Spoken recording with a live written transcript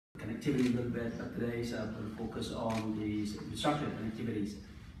connectivity a little bit, but today's will focus on the infrastructure connectivities.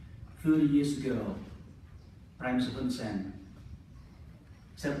 30 years ago, Prime Minister Hun Sen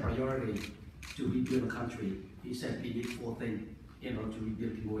set a priority to rebuild the country. He said we need 4 things in order to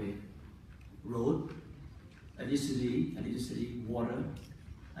rebuild Cambodia: road, electricity, water,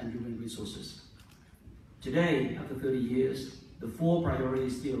 and human resources. Today, after 30 years, the 4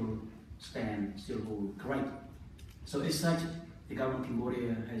 priorities still hold correct. So as such, the government of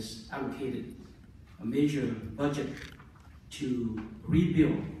Cambodia has allocated a major budget to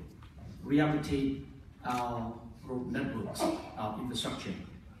rebuild, rehabilitate our road networks, our infrastructure.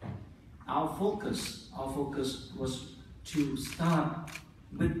 Our focus was to start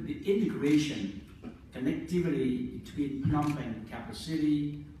with the integration, connectivity between Phnom Penh, capital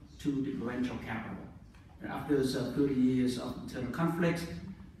city, to the provincial capital. And after 30 years of internal conflict,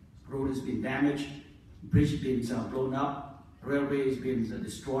 road has been damaged, bridge has been blown up, railway has been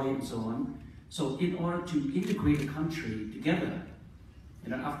destroyed, and so on. So in order to integrate the country together,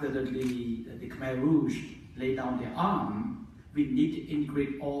 after the Khmer Rouge laid down their arm, we need to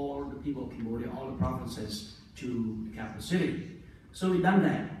integrate all the people of Cambodia, all the provinces, to the capital city. So we've done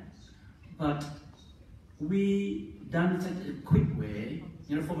that, but we done it in a quick way,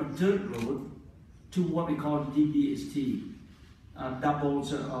 from a dirt road to what we call DBST, double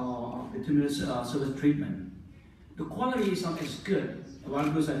bituminous surface treatment. The quality is not as good. One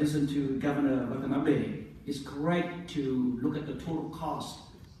because I listened to Governor Watanabe, it's correct to look at the total cost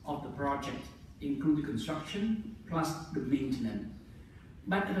of the project, including the construction plus the maintenance.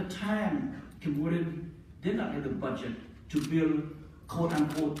 But at the time, Cambodia did not have the budget to build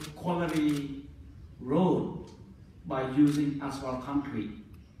quote-unquote quality road by using asphalt concrete.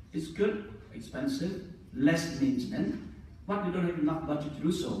 It's good, expensive, less maintenance, but we don't have enough budget to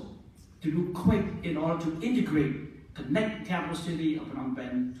do so. To do quick in order to integrate, connect capital city of Phnom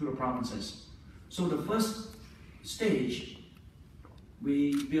Penh to the provinces. So the first stage,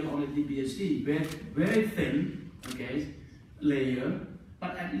 we built on the DBST, very thin, layer,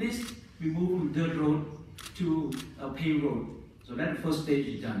 but at least we move from dirt road to a paved road. So that first stage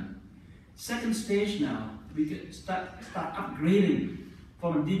is done. Second stage now, we can start upgrading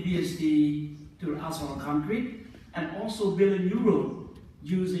from DBST to asphalt concrete, and also build a new road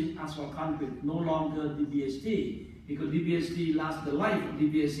using asphalt concrete, no longer DBST, because DBST lasts, the life of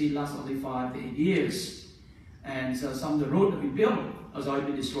DBST lasts only 5 to 8 years. And so some of the road that we built has already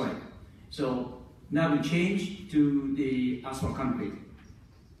been destroyed. So now we change to the asphalt concrete.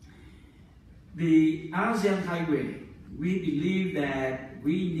 The ASEAN Highway, we believe that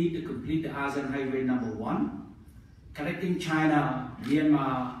we need to complete the ASEAN Highway #1, connecting China,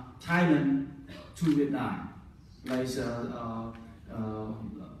 Myanmar, Thailand to Vietnam. Like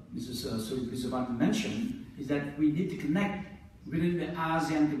Mrs. Suripisavan mentioned, is that we need to connect within the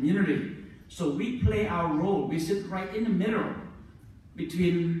ASEAN community. So we play our role. We sit right in the middle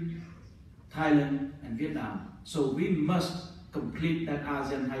between Thailand and Vietnam. So we must complete that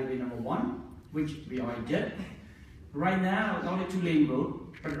ASEAN Highway #1, which we already did. Right now, it's only 2-lane road,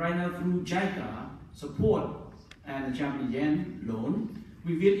 but right now through JICA support and the Japanese yen loan,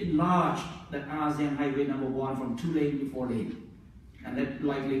 we will enlarge that ASEAN Highway #1 from 2-lane to 4-lane. And that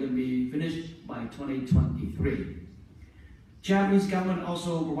likely going to be finished by 2023. Japanese government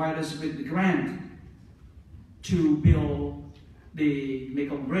also provided us with the grant to build the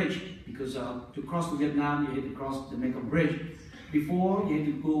Mekong Bridge, because to cross to Vietnam, you had to cross the Mekong Bridge. Before, you had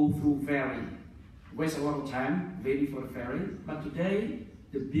to go through ferry. Waste a lot of time waiting for the ferry, but today,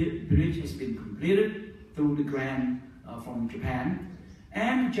 the bridge has been completed through the grant from Japan.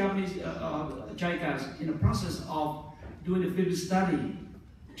 And Japanese JICA is in the process of doing a field study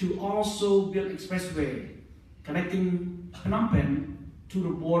to also build expressway connecting Phnom Penh to the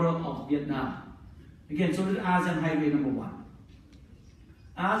border of Vietnam. Again, so this is ASEAN Highway #1.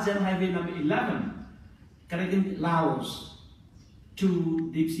 ASEAN Highway #11, connecting Laos to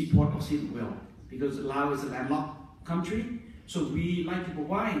deep sea port of Sihanouk, because Laos is a landlocked country, so we like to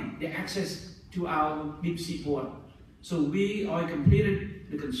provide the access to our deep sea port. So we already completed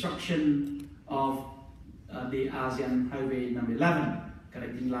the construction of the ASEAN Highway #11,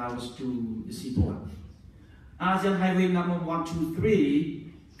 connecting Laos to the seaport. ASEAN Highway #1, 2,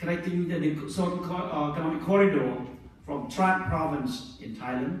 3, connecting the Southern Economic Corridor from Trat Province in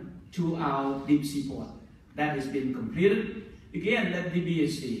Thailand to our deep seaport. That has been completed. Again, that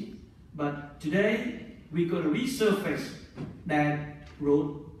DBST. But today, we're going to resurface that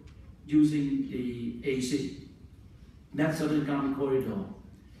road using the AC. That's Southern Economic Corridor.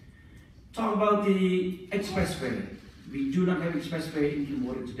 Talk about the expressway. We do not have expressway in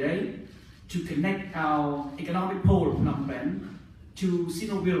Cambodia today to connect our economic pole of Phnom Penh to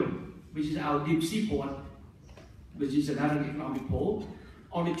Sihanouk which is our deep sea port, which is another economic pole,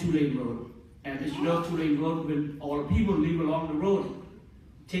 only 2-lane road. And as you know, 2-lane road, when all the people live along the road,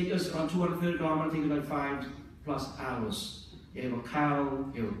 take us around 230 kilometers, take about 5+ hours. You have a cow,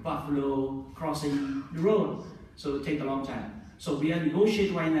 you have a buffalo crossing the road, so it takes a long time. So we are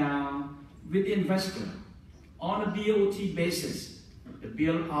negotiating right now with the investor on a BOT basis, the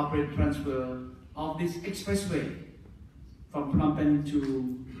build, operate, transfer of this expressway from Phnom Penh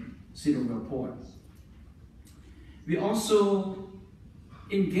to Sihanouk Port. We also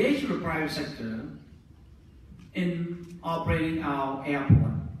engage with the private sector in operating our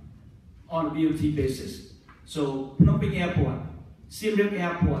airport on a BOT basis. So Phnom Penh Airport, Siem Reap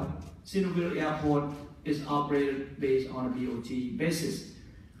Airport, Sihanouk Airport is operated based on a BOT basis.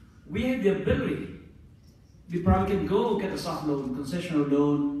 We have the ability, we probably can go get a soft loan, concessional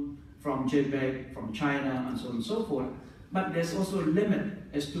loan from JPEG, from China, and so on and so forth. But there's also a limit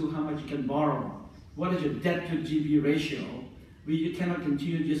as to how much you can borrow. What is your debt to GDP ratio? We cannot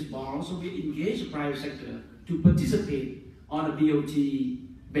continue to just borrow, so we engage the private sector to participate on a BOT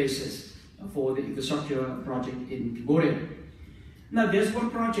basis for the infrastructure project in Cambodia. Now there's one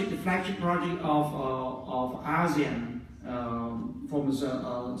project, the flagship project of ASEAN,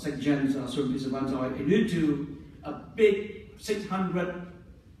 former Secretary General alluded to, a big 600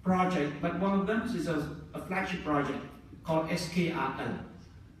 project, but one of them is a flagship project called SKRL,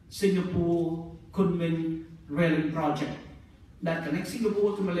 Singapore Kunming Railing Project, that connects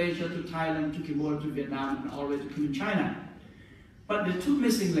Singapore to Malaysia, to Thailand, to Cambodia, to Vietnam, and all the way to Kunming, China. But there are two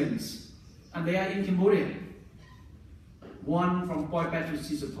missing links, and they are in Cambodia. One from Poi Pat to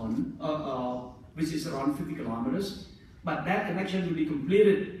Sisapon, which is around 50 kilometers, but that connection will be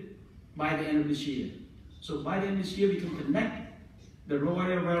completed by the end of this year. So by the end of this year, we can connect the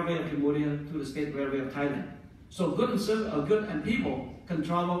Royal Railway of Cambodia to the State Railway of Thailand. So goods and people can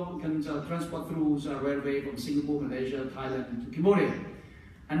travel, can transport through railway from Singapore, Malaysia, Thailand to Cambodia.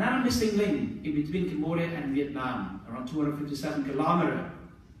 Another missing link in between Cambodia and Vietnam, around 257 kilometer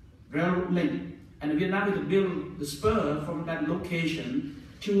rail link. And Vietnam will build the spur from that location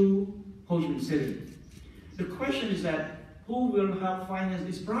to Ho Chi Minh City. The question is that who will help finance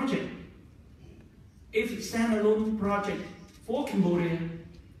this project? If it's a standalone project for Cambodia,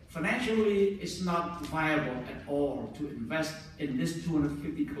 financially it's not viable at all to invest in this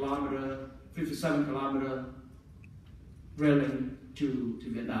 250 kilometer, 57 kilometer railing to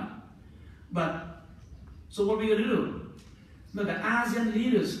Vietnam. But, so what are we going to do? Now, the ASEAN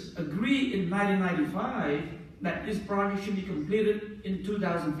leaders agreed in 1995 that this project should be completed in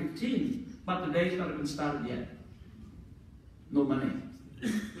 2015, but the day's not even started yet. No money.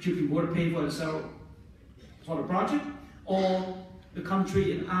 Should Cambodia pay for itself for the project, or the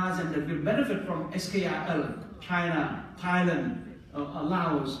country in ASEAN that will benefit from SKRL, China, Thailand,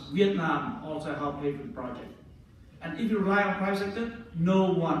 Laos, Vietnam also help pay for the project? And if you rely on private sector,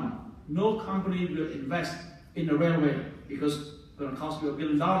 no company will invest in the railway because it's going to cost you $1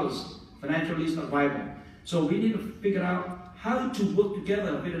 billion. Financially, it's not viable. So we need to figure out how to work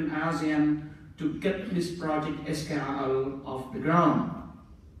together within ASEAN to get this project SKRL off the ground.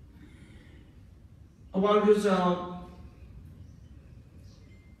 While this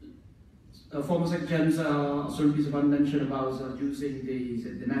former Secretary General mentioned about using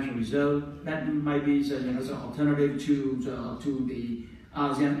the National Reserve, that might be as an alternative to the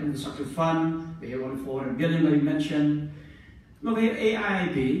ASEAN Infrastructure Fund. We have only $400 billion that we mentioned. No, we have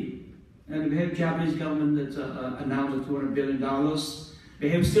AIP, and we have Japanese government that announced $200 billion. We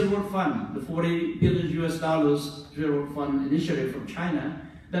have Silk Road Fund, the $40 billion Silk Road Fund initiative from China,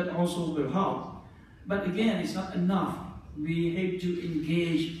 that also will help. But again, it's not enough. We have to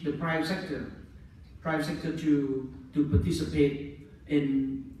engage the private sector to participate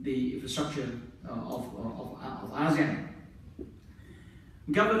in the infrastructure of ASEAN.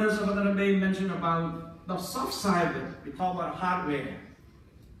 Governors of Another Bay mentioned about the soft side of it. We talk about hardware,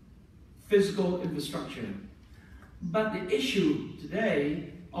 physical infrastructure. But the issue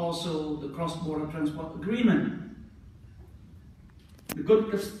today, also the cross-border transport agreement. The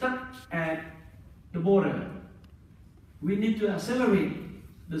goods get stuck at the border. We need to accelerate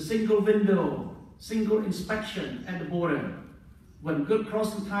the single window, single inspection at the border. When goods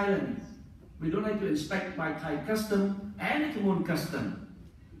cross to Thailand, we don't have to inspect by Thai custom and Cambodian custom.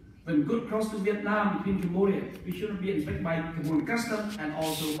 When goods cross to Vietnam between Cambodia, we shouldn't be inspected by Cambodian custom and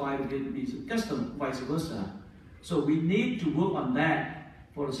also by the Vietnamese custom, vice versa. So we need to work on that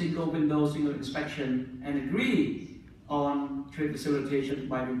for a single window, single inspection, and agree on trade facilitation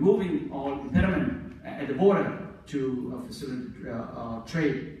by removing all impediment at the border to facilitate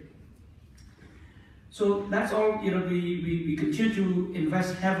trade. So that's all. We continue to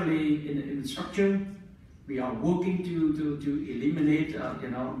invest heavily in the infrastructure. We are working to eliminate,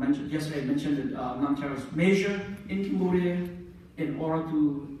 yesterday I mentioned the non-terrorist measure in Cambodia in order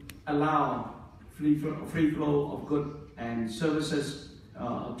to allow free flow of goods and services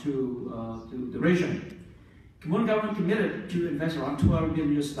to the region. Cambodian government committed to invest around $12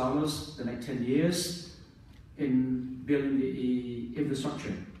 billion the next 10 years in building the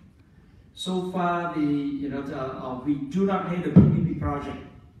infrastructure. So far, we do not hate the PPP project.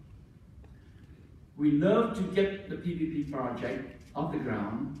 We love to get the PPP project off the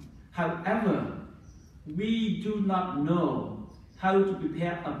ground. However, we do not know how to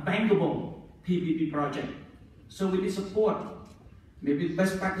prepare a bankable PPP project. So we need support, maybe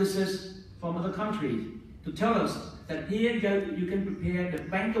best practices from other countries, to tell us that here you can prepare the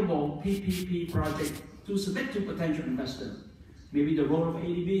bankable PPP project to submit to potential investors. Maybe the role of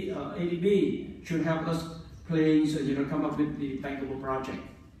ADB should help us come up with the bankable project.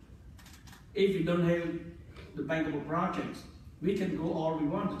 If we don't have the bankable projects, we can go all we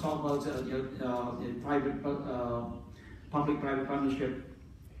want to talk about the public-private partnership.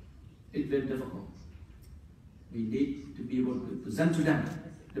 It's very difficult. We need to be able to present to them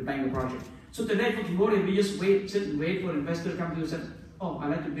the bankable project. So today for Cambodia, we just sit and wait for investors to come to us and say, oh, I'd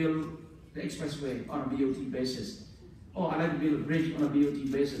like to build the expressway on a BOT basis. Oh, I'd like to build a bridge on a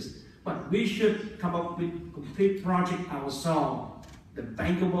BOT basis. But we should come up with a complete project ourselves, the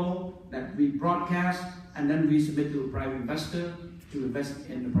bankable that we broadcast, and then we submit to a private investor to invest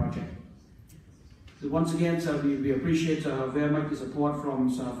in the project. So once again, we appreciate very much the support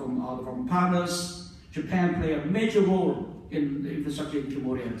from partners. Japan played a major role in the infrastructure in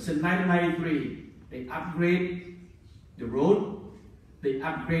Cambodia. Since 1993, they upgrade the road, they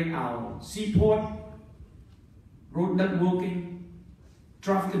upgrade our seaport, road networking,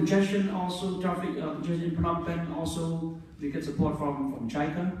 traffic congestion congestion in Phnom Penh also, we get support from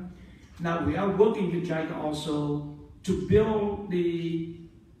JICA. Now we are working with JICA also to build the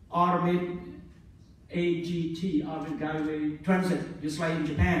automated AGT, automated guideway transit, just like in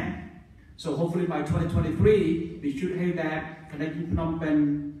Japan. So hopefully by 2023, we should have that connecting Phnom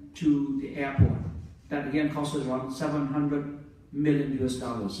Penh to the airport. That again costs us around $700 million.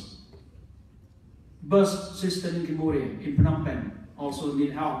 Bus system in Cambodia, in Phnom Penh, also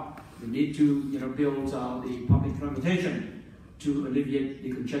need help. We need to build the public transportation to alleviate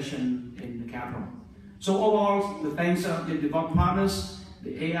the congestion in the capital. So overall, the thanks to the development partners,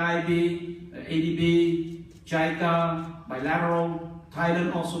 the AIP, ADB, JICA, bilateral.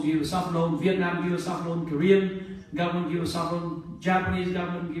 Thailand also give a soft loan, Vietnam give a soft loan, Korean government give a soft loan, Japanese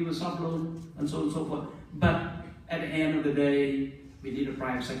government give a soft loan, and so on and so forth. But at the end of the day, we need a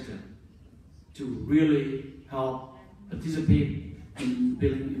private sector to really help participate in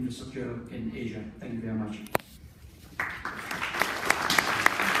building infrastructure in Asia. Thank you very much.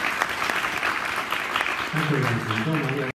 Thank you.